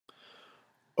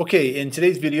Okay, in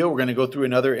today's video, we're going to go through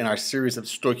another in our series of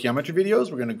stoichiometry videos.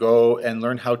 We're going to go and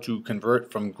learn how to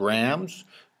convert from grams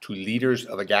to liters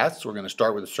of a gas. So we're going to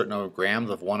start with a certain number of grams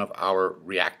of one of our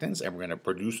reactants, and we're going to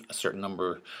produce a certain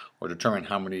number or determine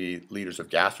how many liters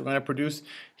of gas we're going to produce.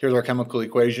 Here's our chemical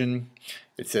equation.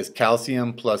 It says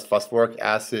calcium plus phosphoric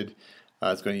acid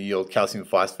is going to yield calcium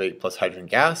phosphate plus hydrogen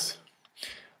gas.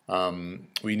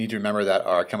 We need to remember that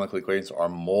our chemical equations are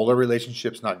molar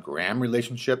relationships, not gram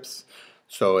relationships.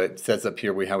 So it says up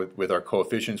here we have with our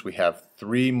coefficients, we have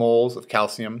 3 moles of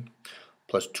calcium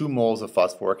plus 2 moles of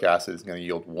phosphoric acid is going to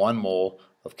yield 1 mole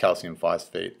of calcium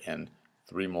phosphate and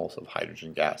 3 moles of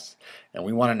hydrogen gas. And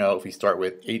we want to know, if we start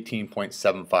with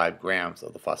 18.75 grams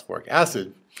of the phosphoric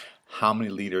acid, how many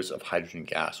liters of hydrogen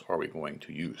gas are we going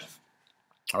to use?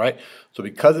 All right, so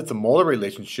because it's a molar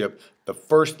relationship, the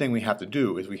first thing we have to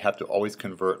do is we have to always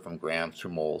convert from grams to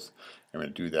moles, and we're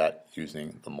going to do that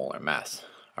using the molar mass.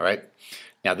 All right,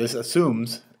 now this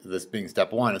assumes, this being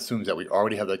step 1, assumes that we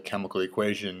already have the chemical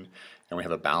equation and we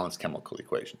have a balanced chemical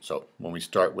equation. So when we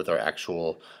start with our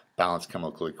actual balanced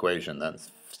chemical equation, then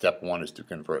step 1 is to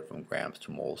convert from grams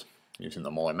to moles using the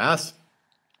molar mass.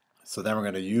 So then we're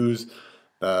going to use,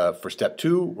 for step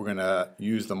 2, we're going to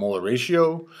use the molar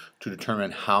ratio to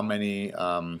determine how many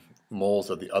moles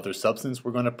of the other substance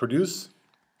we're going to produce.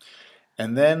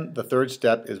 And then the third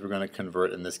step is we're going to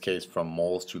convert, in this case, from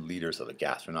moles to liters of the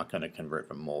gas. We're not going to convert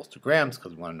from moles to grams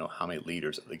because we want to know how many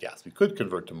liters of the gas. We could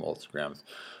convert to moles to grams,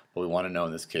 but we want to know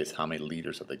in this case how many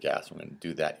liters of the gas. We're going to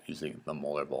do that using the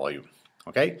molar volume.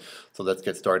 Okay, so let's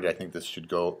get started. I think this should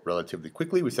go relatively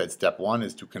quickly. We said step 1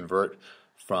 is to convert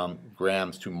from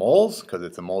grams to moles because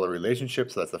it's a molar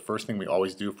relationship. So that's the first thing we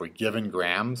always do for given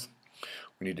grams.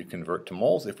 We need to convert to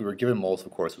moles. If we were given moles,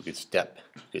 of course, we could skip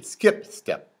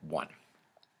step 1.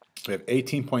 We have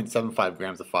 18.75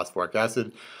 grams of phosphoric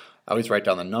acid. I always write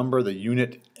down the number, the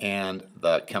unit, and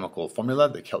the chemical formula.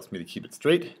 That helps me to keep it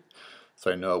straight,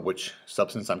 so I know which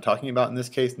substance I'm talking about in this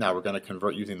case. Now we're going to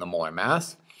convert using the molar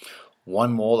mass.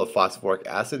 1 mole of phosphoric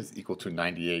acid is equal to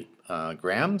 98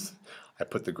 grams. I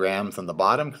put the grams on the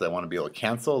bottom because I want to be able to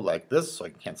cancel like this, so I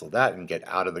can cancel that and get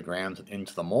out of the grams and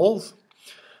into the moles.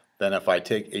 Then if I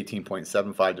take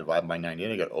 18.75 divided by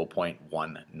 98, I get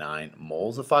 0.19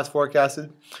 moles of phosphoric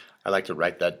acid. I like to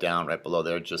write that down right below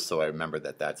there just so I remember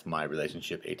that that's my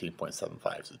relationship.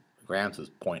 18.75 grams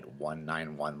is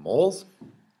 0.191 moles.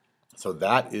 So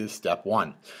that is step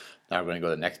 1. Now we're going to go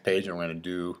to the next page and we're going to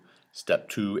do step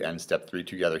 2 and step 3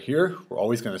 together here. We're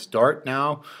always going to start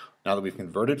now that we've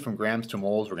converted from grams to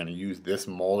moles, we're going to use this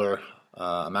molar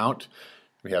amount.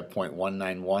 We have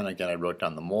 0.191. Again, I wrote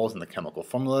down the moles and the chemical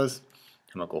formulas.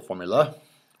 We're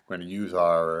going to use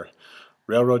our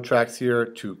railroad tracks here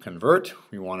to convert.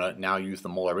 We want to now use the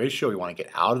molar ratio. We want to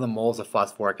get out of the moles of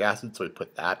phosphoric acid, so we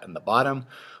put that in the bottom.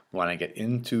 We want to get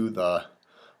into the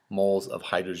moles of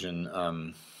hydrogen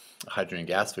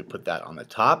gas, so we put that on the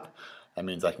top. That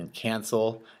means I can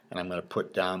cancel, and I'm going to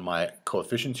put down my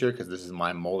coefficients here because this is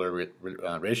my molar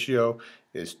ratio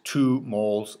is 2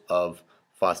 moles of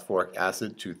phosphoric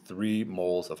acid to 3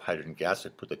 moles of hydrogen gas. So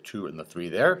I put the 2 and the 3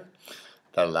 there.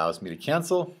 That allows me to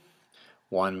cancel.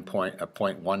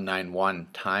 0.191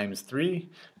 times 3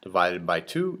 divided by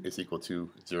 2 is equal to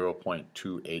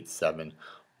 0.287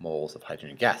 moles of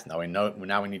hydrogen gas. Now we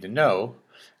need to know,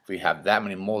 if we have that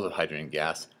many moles of hydrogen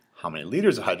gas, how many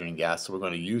liters of hydrogen gas. So we're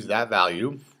going to use that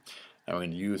value, and we're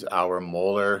going to use our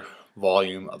molar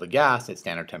volume of the gas at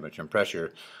standard temperature and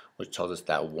pressure, which tells us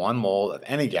that 1 mole of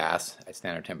any gas at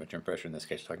standard temperature and pressure, in this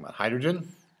case we're talking about hydrogen,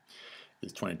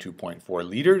 is 22.4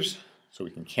 liters. So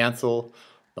we can cancel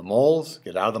the moles,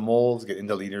 get out of the moles, get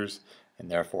into liters,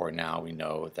 and therefore now we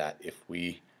know that if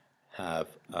we have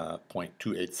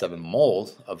 0.287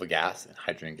 moles of a gas,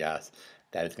 hydrogen gas,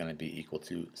 that is going to be equal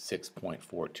to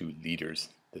 6.42 liters.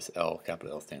 This L,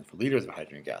 capital L, stands for liters of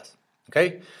hydrogen gas.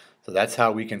 Okay, so that's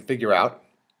how we can figure out,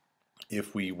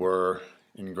 if we were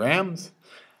in grams,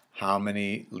 how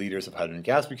many liters of hydrogen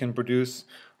gas we can produce.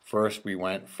 First we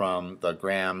went from the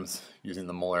grams using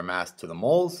the molar mass to the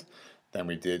moles. Then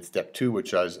we did step 2,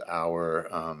 which was our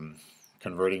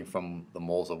converting from the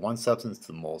moles of one substance to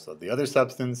the moles of the other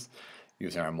substance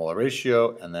using our molar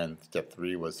ratio. And then step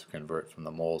 3 was to convert from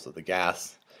the moles of the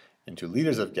gas into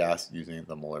liters of gas using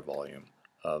the molar volume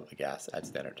of the gas at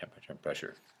standard temperature and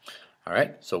pressure. All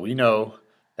right, so we know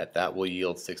that that will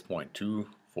yield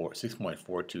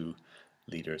 6.42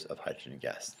 liters of hydrogen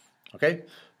gas. Okay,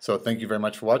 so thank you very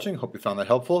much for watching. Hope you found that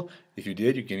helpful. If you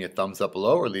did, you give me a thumbs up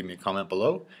below or leave me a comment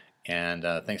below. And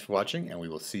thanks for watching, and we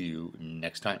will see you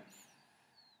next time.